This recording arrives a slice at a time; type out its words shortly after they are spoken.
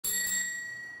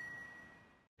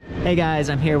Hey guys,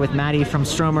 I'm here with Maddie from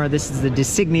Stromer. This is the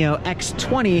Desiknio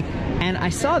X20, and I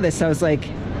saw this, I was like,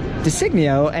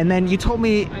 Desiknio, and then you told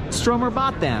me Stromer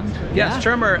bought them. Yeah,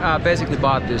 Stromer basically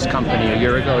bought this company a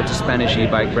year ago. It's a Spanish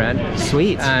e-bike brand.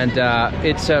 Sweet. And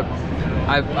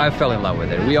I fell in love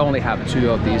with it. We only have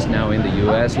 2 of these now in the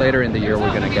US. Later in the year,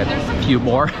 we're gonna get a few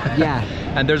more. Yeah.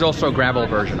 And there's also a gravel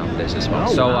version of this as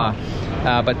well. Oh, so,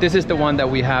 wow. but this is the one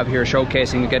that we have here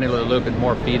showcasing, getting a little bit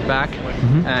more feedback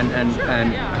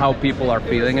and how people are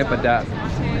feeling it. But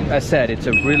as I said, it's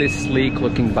a really sleek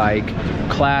looking bike,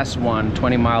 class 1,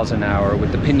 20 miles an hour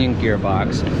with the Pinion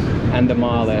gearbox and the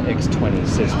Mahle X20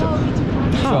 system.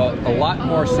 So a lot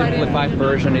more simplified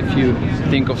version if you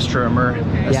think of Stromer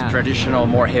as a traditional,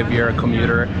 more heavier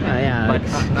commuter. But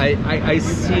I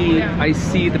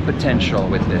see the potential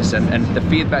with this, and the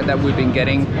feedback that we've been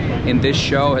getting in this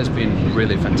show has been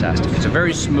really fantastic. It's a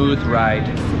very smooth ride,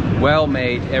 well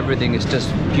made, everything is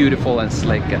just beautiful and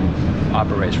slick and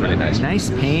operates really nice. Nice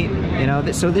paint, you know.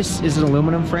 So this is an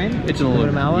aluminum frame? It's an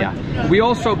aluminum alloy? Yeah. We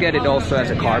also get it also as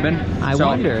a carbon. I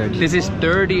wondered. This is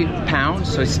 30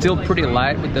 pounds, so it's still pretty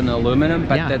light with an aluminum,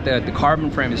 but the carbon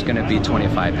frame is going to be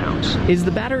 25 pounds. Is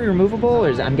the battery removable,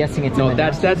 or I'm guessing it's in the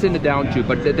down? That's in the down tube,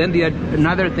 but then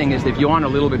another thing is if you want a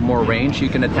little bit more range, you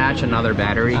can attach another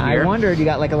battery here. I wondered, you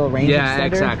got like a little range extender? Yeah,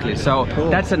 exactly. So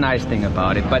that's a nice thing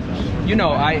about it. But you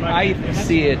know, I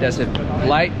see it as a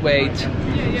lightweight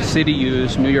city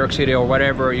use, New York City or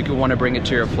whatever, you can want to bring it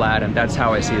to your flat, and that's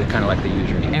how I see it, kind of like the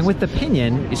user needs. And with the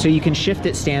Pinion, so you can shift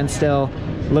it standstill.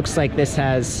 Looks like this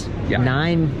has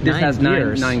nine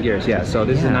gears. Nine gears, yeah. So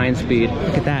this is 9-speed.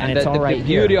 Look at that, and it's all right The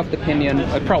beauty of the Pinion,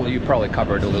 you probably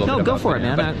covered a little bit. No, go for it,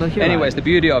 man. Anyways, the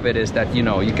beauty of it is that, you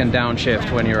know, you can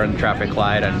downshift when you're in traffic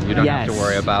light, and you don't have to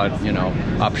worry about, you know,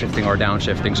 upshifting or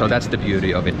downshifting. So that's the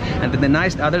beauty of it. And then the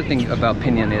nice other thing about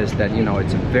Pinion is that, you know,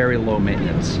 it's very low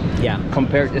maintenance. Yeah.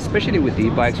 Compared, especially with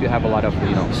e-bikes, you have a lot of,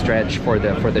 you know, stretch for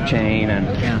the chain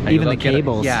and even the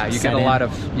cables. You get a lot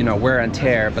of, you know, wear and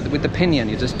tear. But with the Pinion,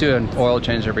 you just do an oil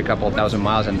change every couple of thousand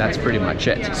miles, and that's pretty much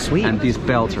it. Sweet. And these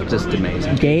belts are just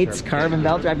amazing. Gates, carbon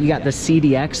belt drive. You got the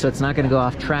CDX, so it's not going to go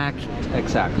off track.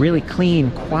 Exactly. Really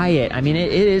clean, quiet. I mean,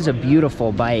 it is a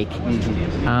beautiful bike.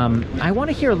 I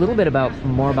want to hear a little bit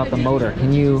more about the motor.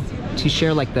 Can you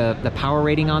share like the power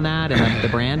rating on that and the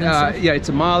brand and stuff? Yeah, it's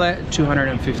a Mahle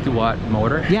 250 watt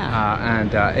motor. Yeah. And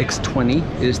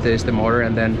X20 is the motor,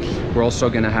 and then we're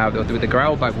also going to have, with the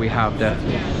gravel bike, we have I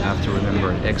have to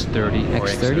remember, X30 or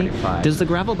X35. Does the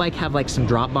gravel bike have like some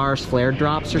drop bars, flared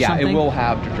drops or something? Yeah, it will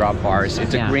have the drop bars.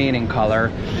 It's a green in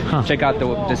color. Check out the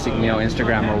Desiknio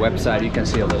Instagram or website. You can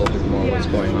see a little bit more what's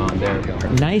going on there.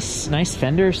 Nice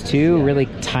fenders too, really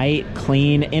tight,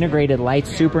 clean, integrated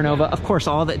lights, Supernova. Of course,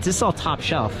 all that. This is all top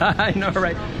shelf. I know,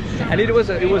 right? And it was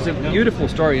a beautiful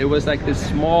story. It was like this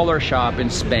smaller shop in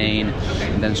Spain,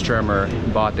 and then Stromer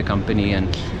bought the company,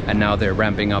 and now they're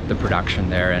ramping up the production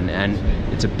there, and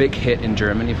it's a big hit in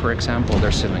Germany, for example.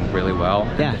 They're selling really well.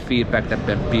 Yeah. And the feedback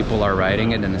that people are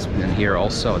writing it, and here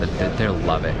also, that they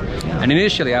love it. Yeah. And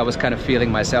initially, I was kind of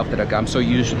feeling myself that I'm so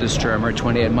used to the Stromer,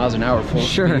 28 miles an hour full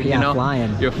speed, you know?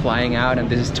 Flying. You're flying out, and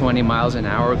this is 20 miles an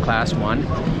hour, class 1.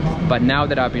 But now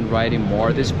that I've been riding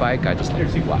more this bike, I just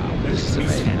think, wow, this is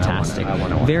amazing. Fantastic. I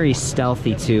wanna Very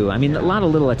stealthy too. I mean, a lot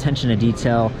of little attention to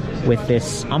detail with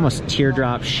this almost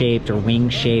teardrop shaped or wing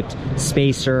shaped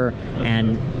spacer,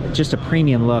 and just a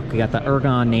premium look. We got the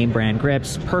Ergon name brand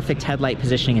grips, perfect headlight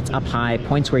positioning. It's up high,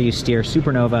 points where you steer,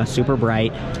 Supernova, super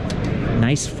bright.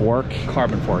 Nice fork.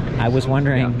 Carbon fork. I was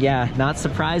wondering, not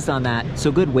surprised on that.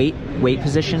 So good weight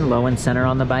position, low and center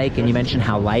on the bike, and you mentioned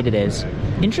how light it is.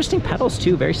 Interesting pedals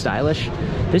too, very stylish.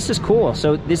 This is cool.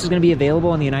 So this is going to be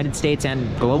available in the United States and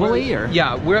globally, or?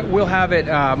 Yeah, we'll have it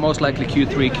most likely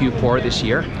Q3, Q4 this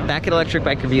year. Back at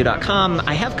ElectricBikeReview.com,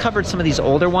 I have covered some of these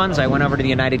older ones. I went over to the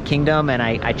United Kingdom and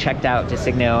I checked out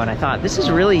Desiknio, and I thought, this is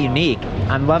really unique.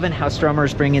 I'm loving how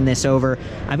Stromer's bringing this over.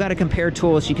 I've got a compare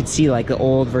tool so you can see like the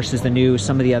old versus the new,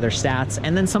 some of the other stats,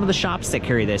 and then some of the shops that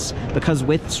carry this, because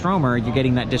with Stromer, you're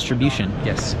getting that distribution.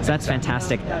 Yes. So that's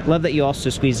fantastic. Love that you also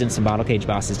squeezed in some bottle cage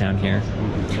bosses down here.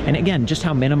 And again, just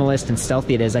how minimalist and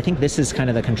stealthy it is. I think this is kind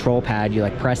of the control pad. You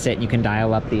like press it and you can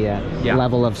dial up the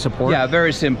level of support. Yeah,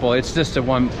 very simple. It's just a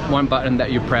one button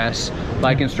that you press.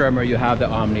 Like in Stromer, you have the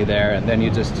Omni there, and then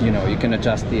you just, you know, you can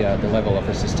adjust the level of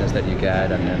assistance that you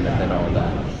get, and then all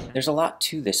that. There's a lot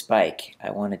to this bike.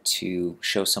 I wanted to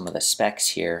show some of the specs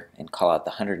here and call out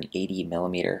the 180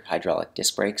 millimeter hydraulic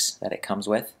disc brakes that it comes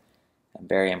with. I'm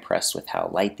very impressed with how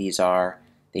light these are.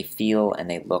 They feel and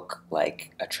they look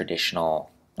like a traditional,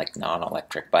 like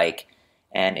non-electric bike,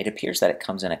 and it appears that it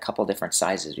comes in a couple different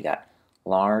sizes. We got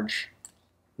large,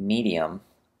 medium,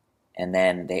 And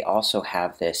then they also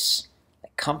have this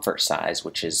comfort size,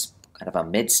 which is kind of a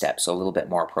mid-step, so a little bit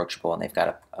more approachable, and they've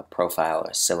got a profile,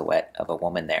 a silhouette of a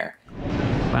woman there.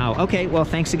 Wow, okay, well,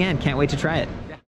 thanks again. Can't wait to try it.